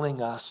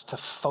calling us to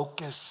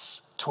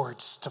focus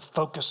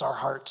our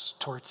hearts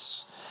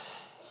towards.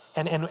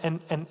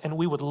 And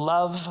we would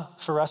love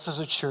for us as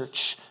a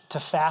church to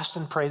fast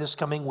and pray this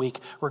coming week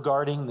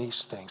regarding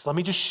these things. Let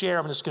me just share,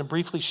 I'm just going to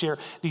briefly share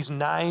these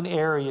 9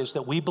 areas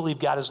that we believe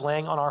God is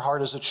laying on our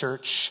heart as a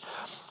church.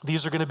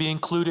 These are going to be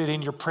included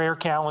in your prayer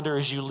calendar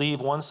as you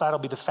leave. One side will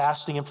be the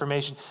fasting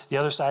information. The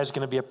other side is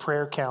going to be a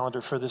prayer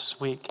calendar for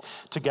this week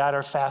to guide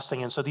our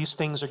fasting. And so these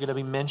things are going to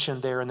be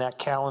mentioned there in that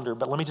calendar.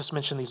 But let me just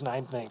mention these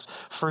 9 things.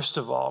 First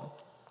of all,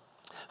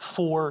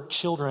 for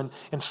children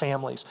and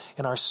families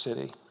in our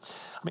city.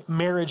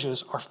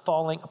 Marriages are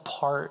falling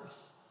apart.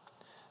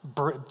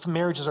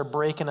 Marriages are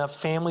breaking up.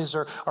 Families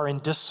are in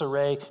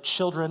disarray.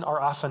 Children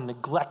are often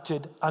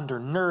neglected,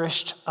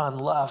 undernourished,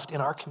 unloved in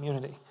our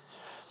community.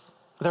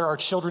 There are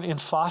children in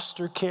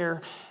foster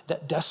care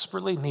that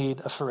desperately need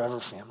a forever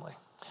family.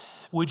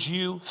 Would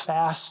you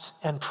fast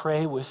and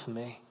pray with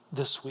me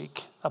this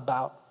week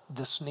about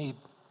this need?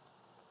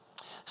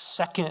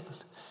 Second,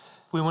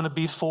 we want to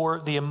be for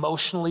the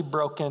emotionally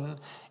broken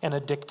and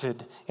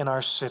addicted in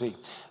our city.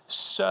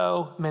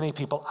 So many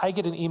people. I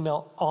get an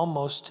email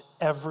almost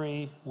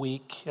every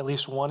week, at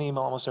least one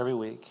email almost every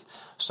week.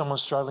 Someone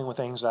struggling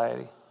with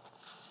anxiety.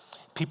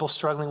 People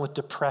struggling with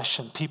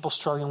depression, people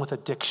struggling with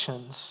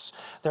addictions.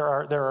 There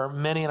are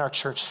many in our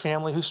church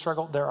family who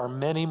struggle. There are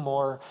many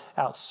more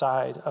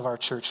outside of our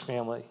church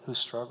family who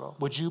struggle.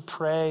 Would you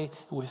pray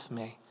with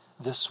me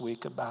this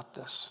week about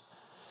this?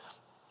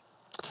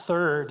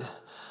 Third,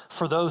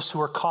 for those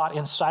who are caught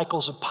in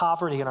cycles of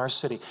poverty in our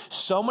city.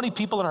 So many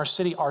people in our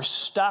city are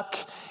stuck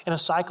in a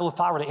cycle of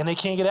poverty and they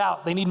can't get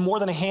out. They need more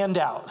than a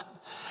handout.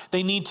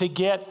 They need to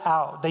get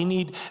out. They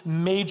need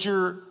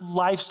major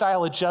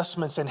lifestyle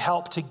adjustments and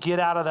help to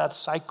get out of that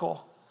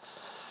cycle.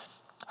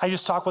 I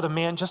just talked with a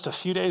man just a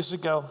few days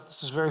ago.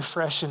 This is very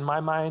fresh in my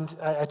mind.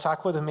 I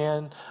talked with a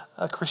man,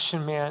 a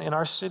Christian man in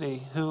our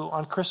city who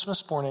on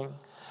Christmas morning,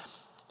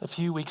 a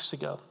few weeks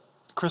ago,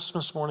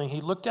 Christmas morning,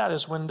 he looked out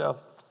his window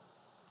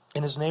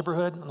in his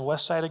neighborhood on the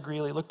west side of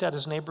Greeley, looked at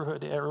his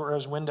neighborhood or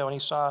his window and he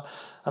saw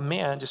a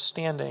man just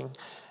standing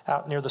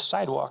out near the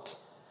sidewalk.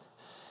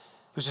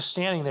 He was just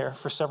standing there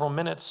for several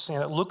minutes,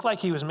 and it looked like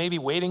he was maybe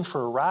waiting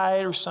for a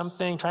ride or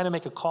something, trying to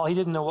make a call. He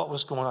didn't know what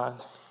was going on.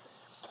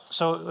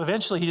 So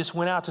eventually he just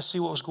went out to see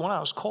what was going on.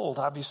 It was cold,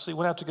 obviously.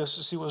 Went out to go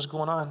see what was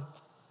going on.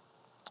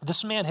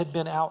 This man had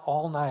been out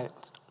all night.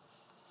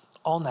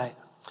 All night.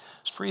 It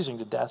was freezing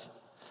to death.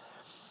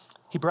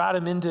 He brought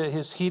him into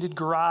his heated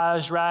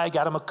garage, right?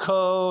 Got him a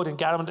coat and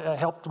got him to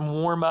help him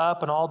warm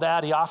up and all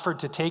that. He offered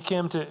to take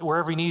him to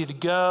wherever he needed to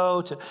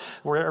go, to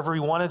wherever he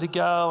wanted to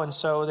go. And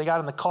so they got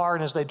in the car,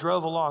 and as they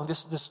drove along,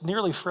 this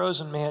nearly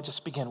frozen man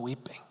just began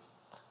weeping.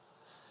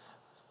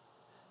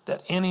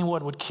 That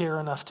anyone would care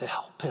enough to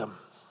help him.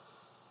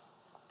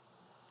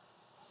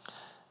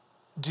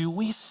 Do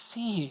we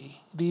see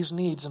these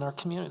needs in our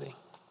community?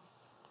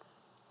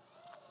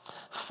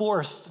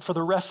 Fourth, for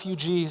the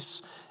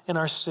refugees in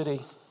our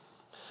city.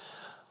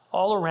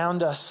 All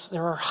around us,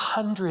 there are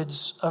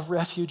hundreds of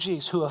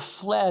refugees who have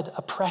fled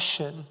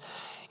oppression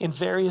in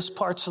various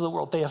parts of the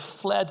world. They have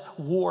fled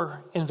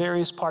war in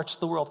various parts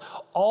of the world.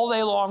 All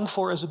they long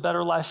for is a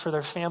better life for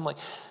their family.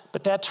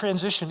 But that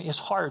transition is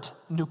hard.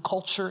 New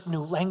culture,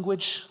 new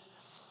language.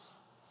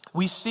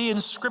 We see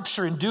in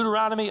Scripture, in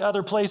Deuteronomy,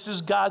 other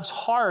places, God's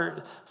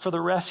heart for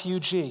the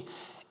refugee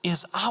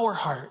is our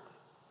heart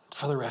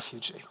for the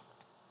refugee.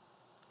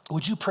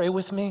 Would you pray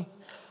with me?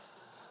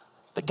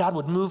 That God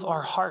would move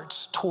our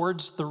hearts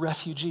towards the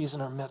refugees in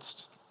our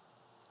midst.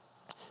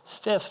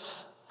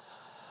 Fifth,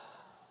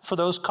 for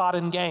those caught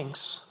in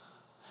gangs.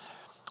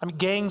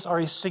 Gangs are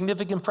a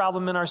significant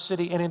problem in our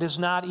city, and it is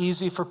not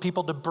easy for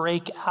people to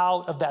break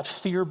out of that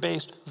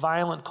fear-based,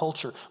 violent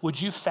culture.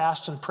 Would you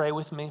fast and pray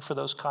with me for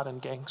those caught in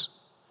gangs?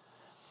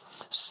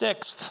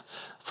 Sixth,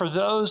 for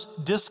those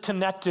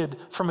disconnected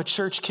from a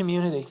church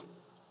community.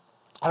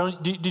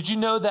 Did you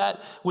know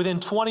that within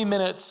 20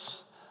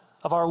 minutes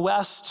of our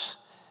West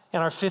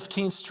and our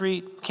 15th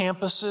Street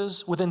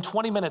campuses, within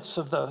 20 minutes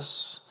of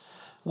those,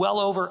 well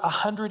over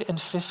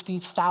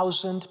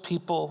 150,000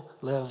 people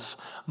live,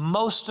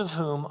 most of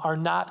whom are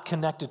not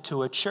connected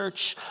to a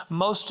church,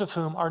 most of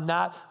whom are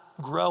not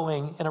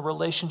growing in a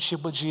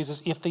relationship with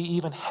Jesus, if they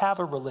even have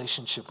a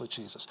relationship with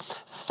Jesus.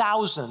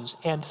 Thousands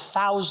and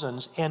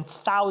thousands and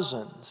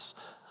thousands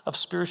of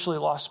spiritually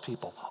lost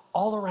people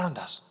all around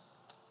us.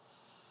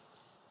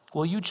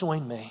 Will you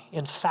join me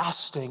in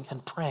fasting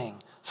and praying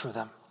for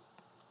them?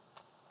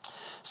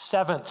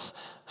 Seventh,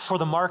 for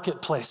the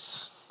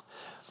marketplace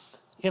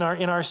in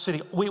our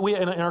city, we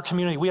in our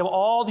community. We have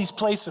all these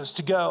places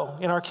to go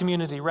in our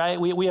community, right?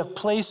 We have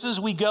places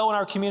we go in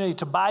our community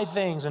to buy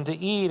things and to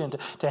eat and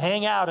to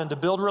hang out and to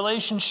build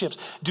relationships.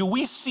 Do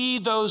we see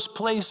those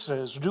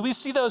places? Do we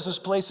see those as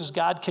places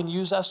God can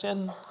use us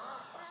in?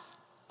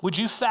 Would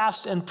you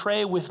fast and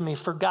pray with me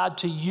for God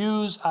to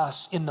use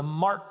us in the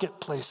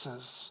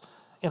marketplaces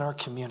in our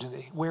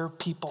community where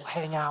people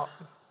hang out?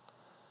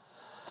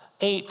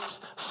 Eighth,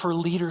 for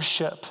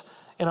leadership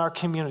in our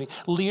community.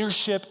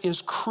 Leadership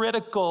is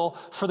critical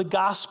for the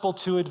gospel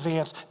to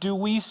advance. Do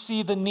we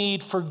see the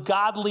need for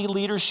godly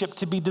leadership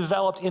to be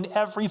developed in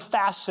every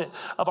facet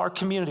of our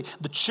community?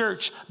 The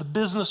church, the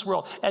business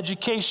world,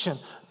 education,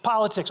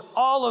 politics,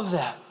 all of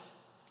that.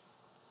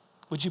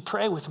 Would you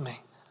pray with me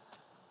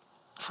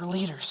for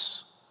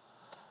leaders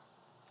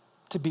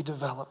to be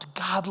developed,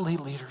 godly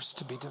leaders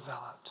to be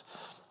developed?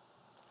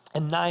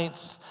 And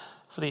ninth,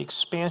 for the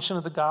expansion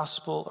of the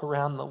gospel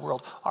around the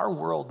world. Our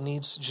world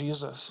needs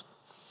Jesus.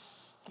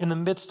 In the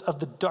midst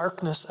of the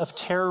darkness of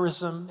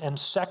terrorism and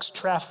sex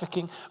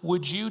trafficking,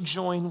 would you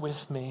join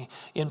with me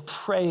in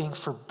praying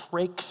for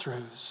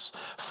breakthroughs,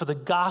 for the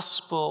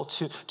gospel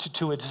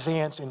to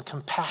advance in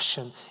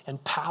compassion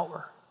and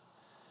power?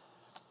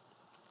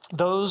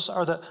 Those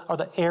are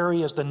the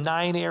areas, the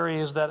 9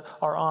 areas that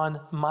are on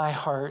my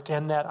heart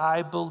and that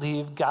I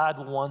believe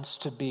God wants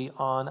to be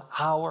on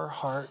our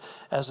heart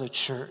as a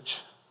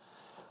church.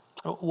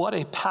 What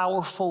a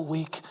powerful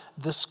week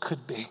this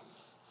could be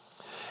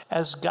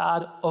as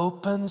God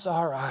opens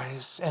our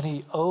eyes and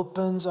he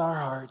opens our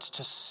hearts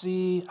to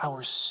see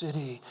our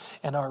city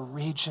and our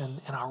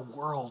region and our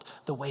world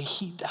the way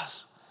he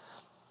does.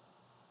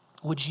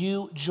 Would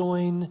you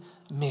join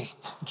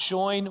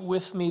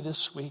with me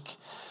this week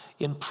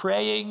in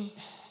praying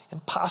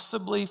and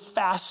possibly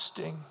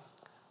fasting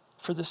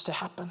for this to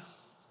happen?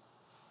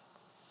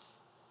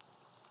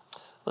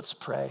 Let's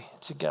pray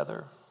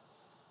together.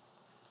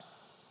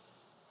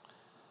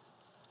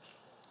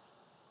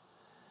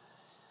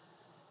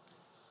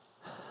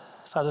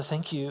 Father,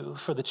 thank you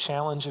for the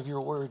challenge of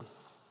your word.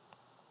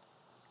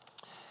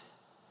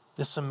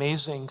 This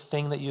amazing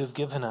thing that you have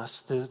given us,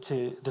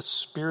 the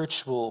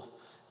spiritual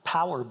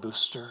power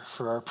booster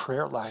for our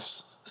prayer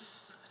lives.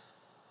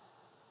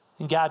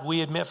 And God,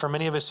 we admit, for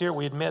many of us here,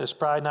 we admit it's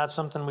probably not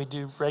something we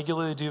do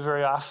regularly, do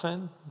very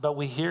often, but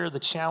we hear the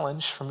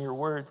challenge from your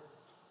word.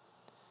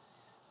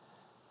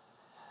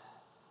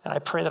 And I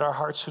pray that our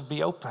hearts would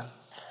be open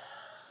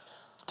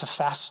to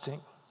fasting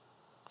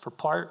for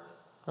part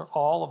or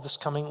all of this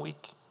coming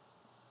week.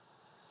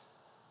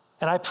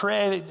 And I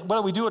pray that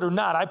whether we do it or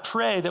not, I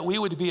pray that we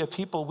would be a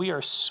people, we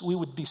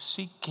would be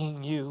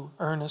seeking you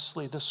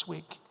earnestly this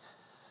week.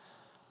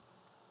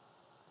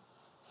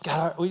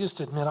 God, we just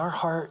admit our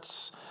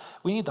hearts,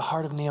 we need the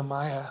heart of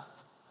Nehemiah,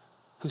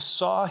 who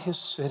saw his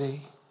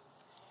city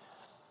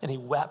and he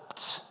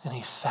wept and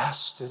he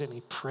fasted and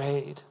he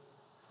prayed.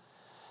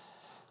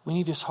 We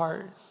need his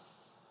heart.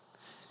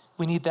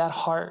 We need that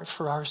heart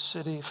for our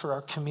city, for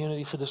our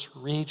community, for this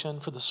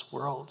region, for this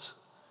world.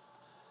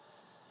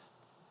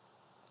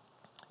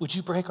 Would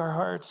you break our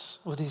hearts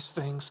with these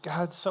things?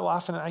 God, so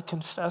often, I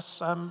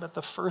confess I'm at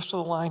the first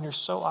of the line here,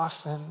 so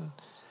often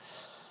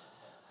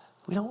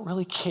we don't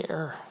really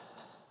care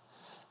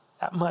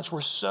that much.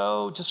 We're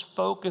so just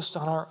focused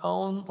on our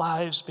own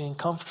lives being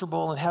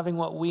comfortable and having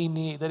what we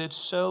need that it's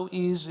so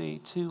easy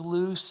to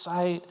lose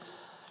sight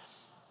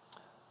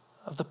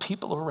of the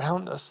people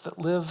around us, that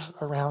live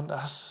around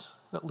us,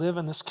 that live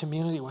in this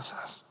community with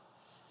us.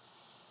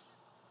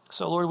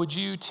 So Lord, would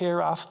you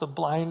tear off the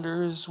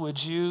blinders?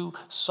 Would you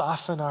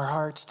soften our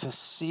hearts to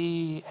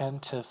see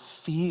and to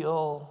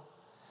feel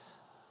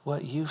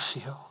what you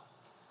feel,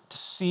 to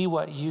see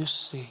what you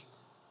see,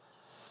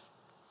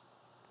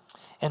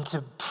 and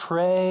to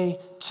pray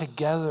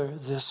together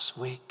this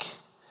week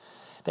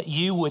that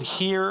you would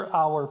hear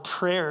our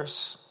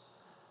prayers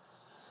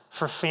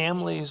for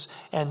families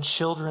and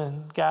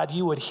children. God,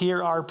 you would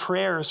hear our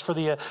prayers for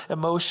the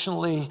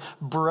emotionally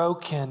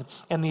broken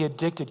and the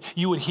addicted.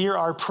 You would hear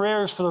our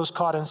prayers for those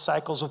caught in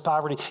cycles of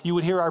poverty. You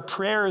would hear our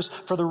prayers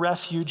for the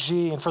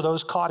refugee and for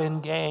those caught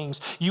in gangs.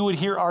 You would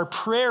hear our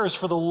prayers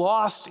for the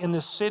lost in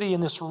this city,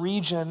 in this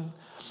region.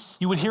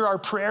 You would hear our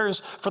prayers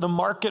for the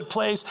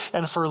marketplace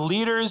and for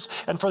leaders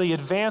and for the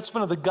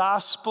advancement of the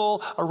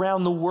gospel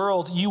around the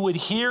world. You would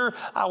hear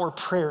our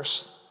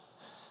prayers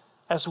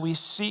as we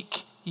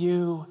seek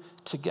you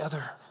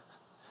together.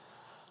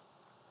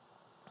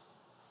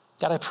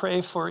 God, I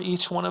pray for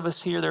each one of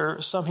us here. There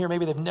are some here,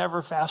 maybe they've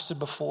never fasted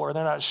before.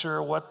 They're not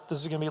sure what this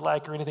is going to be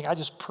like or anything. I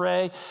just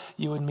pray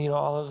you would meet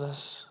all of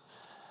us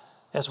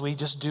as we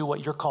just do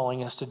what you're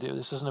calling us to do.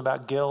 This isn't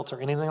about guilt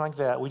or anything like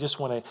that. We just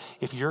want to,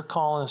 if you're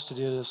calling us to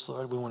do this,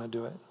 Lord, we want to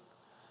do it.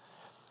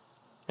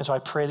 And so I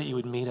pray that you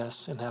would meet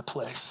us in that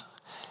place.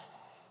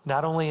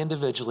 Not only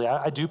individually,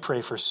 I do pray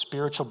for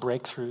spiritual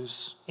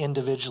breakthroughs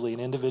individually in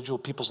individual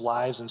people's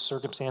lives and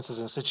circumstances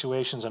and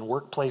situations and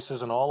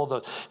workplaces and all of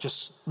those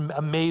just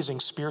amazing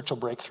spiritual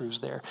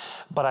breakthroughs there.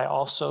 But I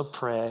also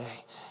pray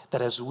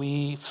that as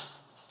we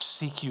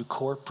seek you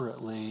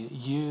corporately,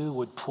 you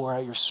would pour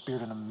out your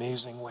spirit in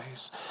amazing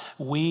ways.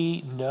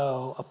 We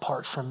know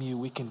apart from you,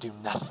 we can do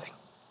nothing.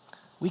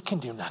 We can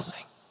do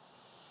nothing.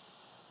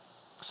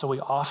 So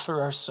we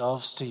offer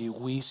ourselves to you.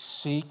 We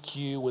seek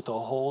you with a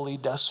holy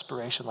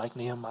desperation like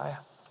Nehemiah.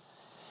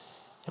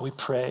 And we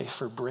pray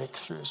for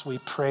breakthroughs. We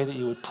pray that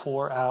you would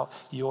pour out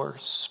your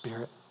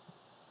Spirit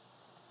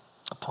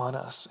upon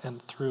us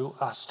and through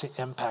us to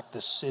impact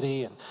this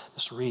city and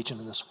this region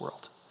and this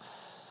world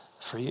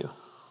for you.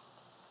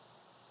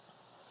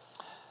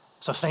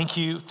 So thank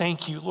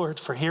you, Lord,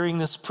 for hearing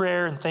this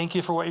prayer, and thank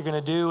you for what you're going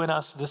to do in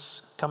us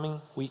this coming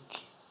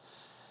week.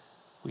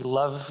 We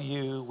love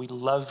you.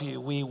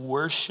 We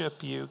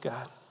worship you,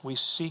 God. We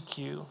seek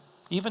you.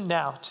 Even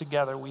now,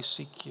 together, we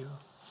seek you.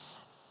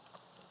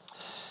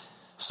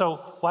 So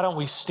why don't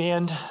we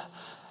stand,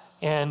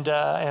 and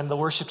the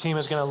worship team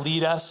is going to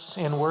lead us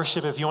in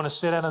worship. If you want to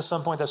sit down at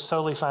some point, that's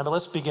totally fine. But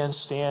let's begin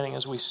standing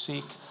as we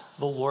seek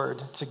the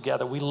Lord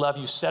together. We love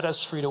you. Set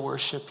us free to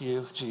worship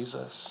you,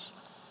 Jesus.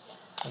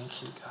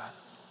 Thank you, God.